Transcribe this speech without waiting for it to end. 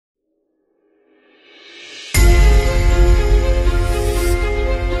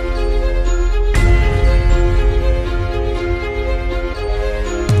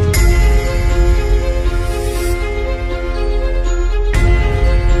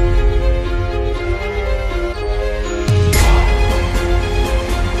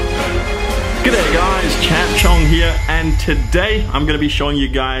Champ Chong here, and today I'm going to be showing you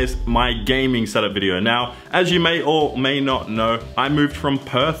guys my gaming setup video. Now, as you may or may not know, I moved from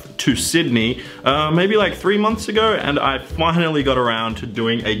Perth to Sydney maybe like 3 months ago, and I finally got around to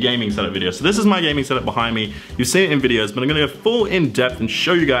doing a gaming setup video. So this is my gaming setup behind me. You've seen it in videos, but I'm going to go full in depth and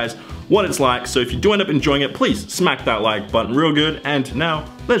show you guys what it's like. So if you do end up enjoying it, please smack that like button real good. And now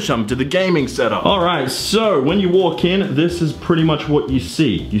let's jump to the gaming setup. All right, so when you walk in, this is pretty much what you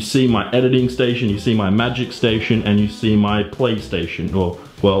see. You see my editing station, you see my magic station, and you see my PlayStation, or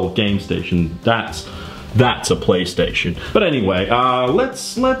well, game station. That's a PlayStation. But anyway,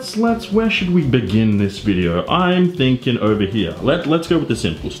 where should we begin this video? I'm thinking over here. Let's go with the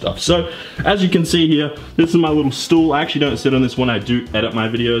simple stuff. So, as you can see here, this is my little stool. I actually don't sit on this when I do edit my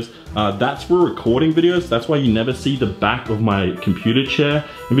videos. That's for recording videos. That's why you never see the back of my computer chair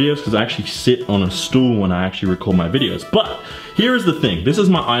in videos, because I actually sit on a stool when I actually record my videos. But here is the thing. This is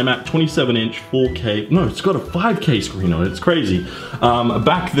my iMac 27-inch 4K. No, it's got a 5K screen on it. It's crazy.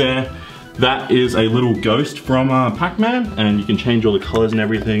 Back there, that is a little ghost from Pac-Man, and you can change all the colors and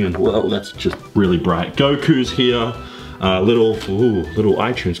everything, and well, that's just really bright. Goku's here, little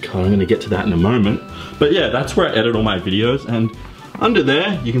iTunes card. I'm gonna get to that in a moment. But yeah, that's where I edit all my videos, and under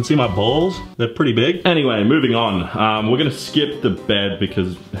there, you can see my balls. They're pretty big. Anyway, moving on. We're gonna skip the bed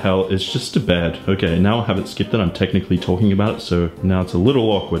because, hell, it's just a bed. Okay, now I haven't skipped it. I'm technically talking about it, so now it's a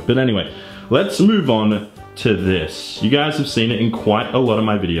little awkward. But anyway, let's move on to this. You guys have seen it in quite a lot of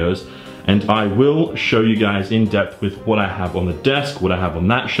my videos, and I will show you guys in depth with what I have on the desk, what I have on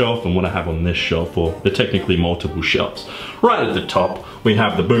that shelf, and what I have on this shelf, or they're technically multiple shelves. Right at the top, we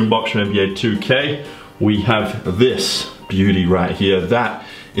have the boombox from NBA 2K. We have this beauty right here. That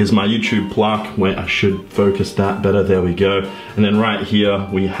is my YouTube plaque. Wait, I should focus that better. There we go. And then right here,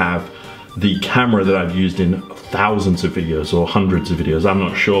 we have the camera that I've used in thousands of videos, or hundreds of videos. I'm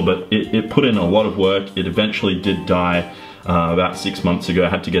not sure, but it put in a lot of work. It eventually did die. About 6 months ago. I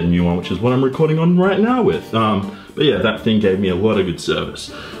had to get a new one, which is what I'm recording on right now with. But yeah, that thing gave me a lot of good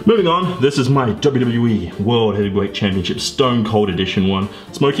service. Moving on, this is my WWE World Heavyweight Championship Stone Cold Edition one.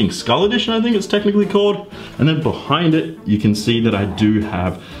 Smoking Skull Edition, I think it's technically called. And then behind it, you can see that I do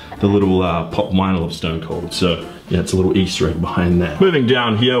have the little pop vinyl of Stone Cold. So yeah, it's a little Easter egg behind there. Moving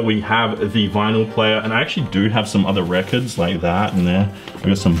down here, we have the vinyl player, and I actually do have some other records like that in there. I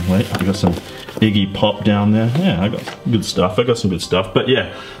got some Iggy Pop down there. Yeah, I got good stuff. I got some good stuff. But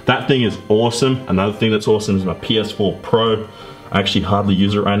yeah, that thing is awesome. Another thing that's awesome is my PS4 Pro. I actually hardly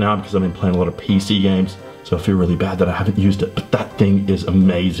use it right now because I've been playing a lot of PC games. So I feel really bad that I haven't used it, but that thing is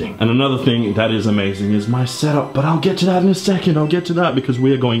amazing. And another thing that is amazing is my setup, but I'll get to that in a second. I'll get to that because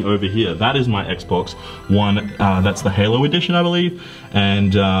we are going over here. That is my Xbox One. That's the Halo edition, I believe.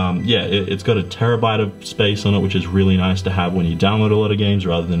 And yeah, it's got a terabyte of space on it, which is really nice to have when you download a lot of games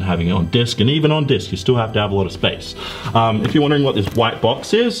rather than having it on disc. And even on disc, you still have to have a lot of space. If you're wondering what this white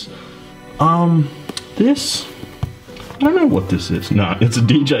box is, this, I don't know what this is. No, it's a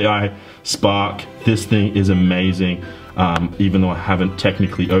DJI Spark. This thing is amazing. Even though I haven't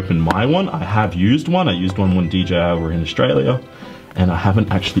technically opened my one, I have used one. I used one when DJI were in Australia, and I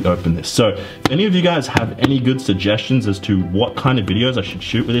haven't actually opened this. So if any of you guys have any good suggestions as to what kind of videos I should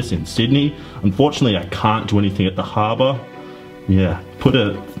shoot with this in Sydney, unfortunately I can't do anything at the harbour. Yeah, put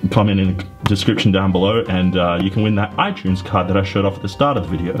a comment in the description down below, and you can win that iTunes card that I showed off at the start of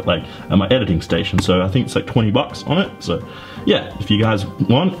the video, like at my editing station. So I think it's like 20 bucks on it. So yeah, if you guys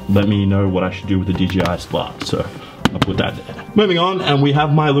want, let me know what I should do with the DJI Spark. So I'll put that there. Moving on, and we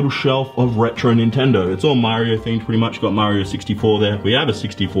have my little shelf of retro Nintendo. It's all Mario themed pretty much. Got Mario 64 there. We have a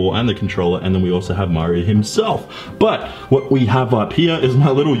 64 and the controller, and then we also have Mario himself. But what we have up here is my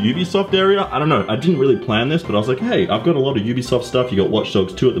little Ubisoft area. I don't know, I didn't really plan this, but I was like, hey, I've got a lot of Ubisoft stuff. You got Watch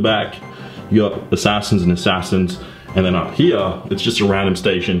Dogs 2 at the back. You got Assassins and Assassins. And then up here, it's just a random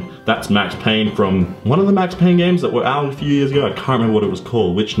station. That's Max Payne from one of the Max Payne games that were out a few years ago. I can't remember what it was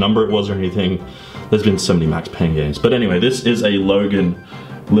called, which number it was or anything. There's been so many Max Payne games. But anyway, this is a Logan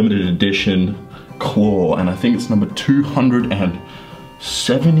limited edition claw, and I think it's number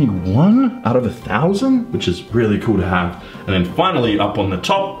 271 out of 1,000, which is really cool to have. And then finally, up on the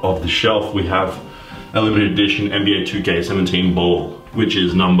top of the shelf, we have a limited edition NBA 2K17 ball, which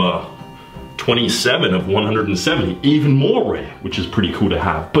is number 27 of 170, even more rare, which is pretty cool to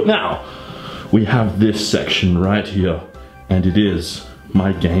have. But now, we have this section right here, and it is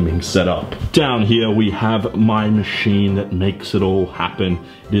my gaming setup. Down here, we have my machine that makes it all happen.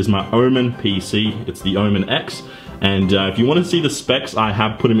 It is my Omen PC, it's the Omen X, and if you want to see the specs, I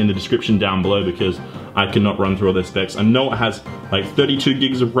have put them in the description down below because I cannot run through all their specs. I know it has like 32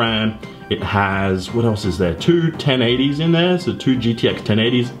 gigs of RAM, it has, what else is there? Two 1080s in there, so two GTX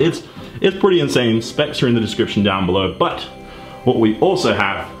 1080s. It's pretty insane. Specs are in the description down below. But what we also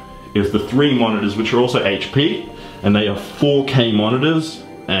have is the 3 monitors, which are also HP, and they are 4K monitors,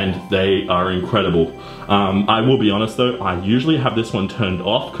 and they are incredible. I will be honest though, I usually have this one turned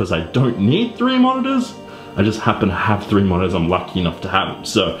off because I don't need 3 monitors. I just happen to have 3 monitors. I'm lucky enough to have them.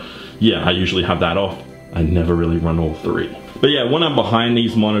 So yeah, I usually have that off. I never really run all 3. But yeah, when I'm behind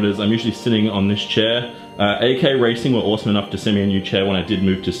these monitors, I'm usually sitting on this chair. AK Racing were awesome enough to send me a new chair when I did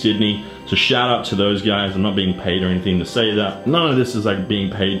move to Sydney. So shout out to those guys. I'm not being paid or anything to say that. None of this is like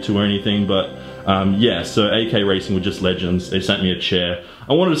being paid to or anything, but yeah, so AK Racing were just legends. They sent me a chair.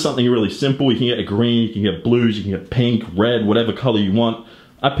 I wanted something really simple. You can get a green, you can get blues, you can get pink, red, whatever color you want.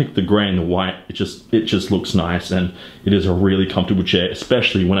 I picked the gray and the white. It just looks nice, and it is a really comfortable chair,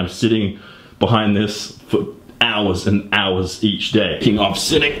 especially when I'm sitting behind this for hours and hours each day. Speaking of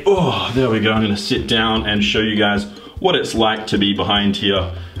sitting, oh, there we go. I'm gonna sit down and show you guys what it's like to be behind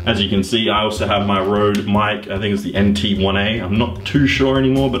here. As you can see, I also have my Rode mic. I think it's the NT1A. I'm not too sure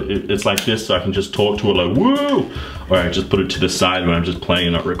anymore, but it's like this, so I can just talk to it like, woo! Or I just put it to the side when I'm just playing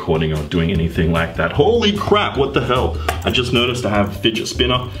and not recording or doing anything like that. Holy crap, what the hell? I just noticed I have a fidget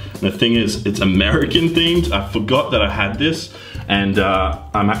spinner, and the thing is, it's American themed. I forgot that I had this, and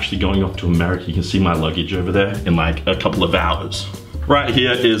I'm actually going off to America. You can see my luggage over there in like a couple of hours. Right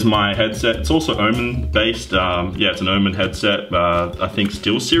here is my headset. It's also Omen based. Yeah, it's an Omen headset. I think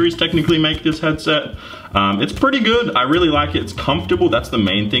SteelSeries technically make this headset. It's pretty good. I really like it. It's comfortable. That's the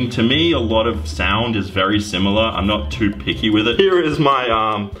main thing. To me, a lot of sound is very similar. I'm not too picky with it. Here is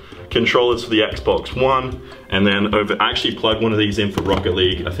my controllers for the Xbox One. And then I actually plugged one of these in for Rocket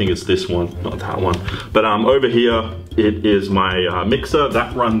League. I think it's this one, not that one. But over here, it is my mixer.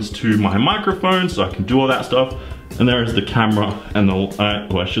 That runs to my microphone, so I can do all that stuff. And there is the camera and the,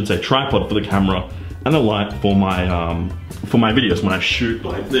 well, I should say tripod for the camera and the light for my videos when I shoot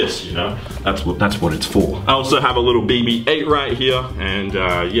like this, you know? That's what it's for. I also have a little BB-8 right here, and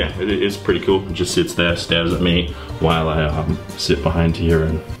yeah, it is pretty cool. It just sits there, stares at me while I sit behind here,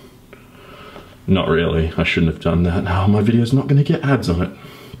 and not really. I shouldn't have done that. Now my video's not gonna get ads on it.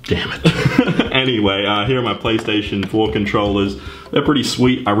 Damn it. Anyway, here are my PlayStation 4 controllers. They're pretty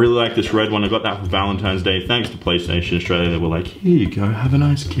sweet. I really like this red one. I got that for Valentine's Day. Thanks to PlayStation Australia. They were like, here you go, have a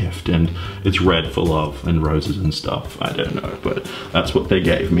nice gift. And it's red for love and roses and stuff. I don't know, but that's what they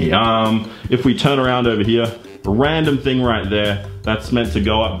gave me. If we turn around over here, a random thing right there, that's meant to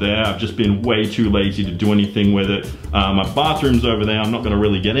go up there. I've just been way too lazy to do anything with it. My bathroom's over there. I'm not gonna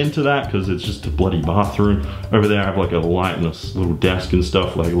really get into that because it's just a bloody bathroom. Over there I have like a light and a little desk and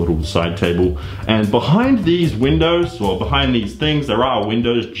stuff, like a little side table. And behind these windows, or behind these things, there are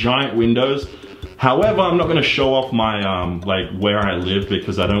windows, giant windows. However, I'm not gonna show off my, like where I live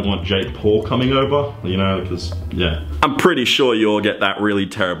because I don't want Jake Paul coming over, you know, because, yeah. I'm pretty sure you all get that really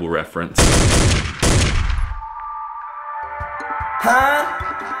terrible reference.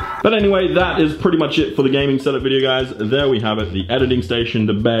 But anyway, that is pretty much it for the gaming setup video, guys. There we have it, the editing station,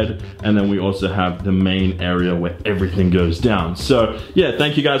 the bed, and then we also have the main area where everything goes down. So yeah,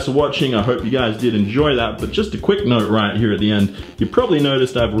 thank you guys for watching. I hope you guys did enjoy that. But just a quick note right here at the end, you probably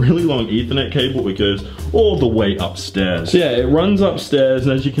noticed I have a really long Ethernet cable. It goes all the way upstairs. So yeah, it runs upstairs,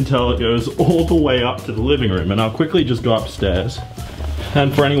 and as you can tell, it goes all the way up to the living room. And I'll quickly just go upstairs.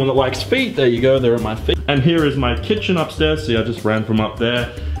 And for anyone that likes feet, there you go, there are my feet. And here is my kitchen upstairs. See, I just ran from up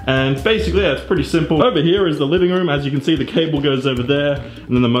there. And basically, yeah, it's pretty simple. Over here is the living room. As you can see, the cable goes over there,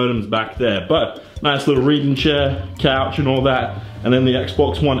 and then the modem's back there. But nice little reading chair, couch, and all that. And then the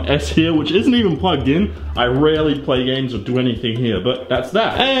Xbox One S here, which isn't even plugged in. I rarely play games or do anything here, but that's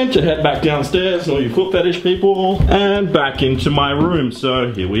that. And to head back downstairs, all you foot fetish people, and back into my room.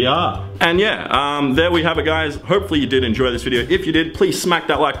 So here we are. And yeah, there we have it, guys. Hopefully you did enjoy this video. If you did, please smack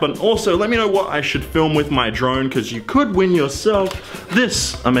that like button. Also, let me know what I should film with my drone, because you could win yourself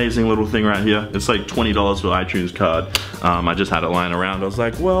this amazing little thing right here. It's like $20 for iTunes card. I just had it lying around. I was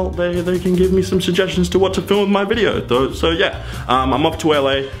like, well, they can give me some suggestions to what to film with my video. So yeah, I'm off to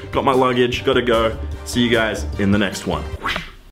LA, got my luggage, gotta go. See you guys in the next one.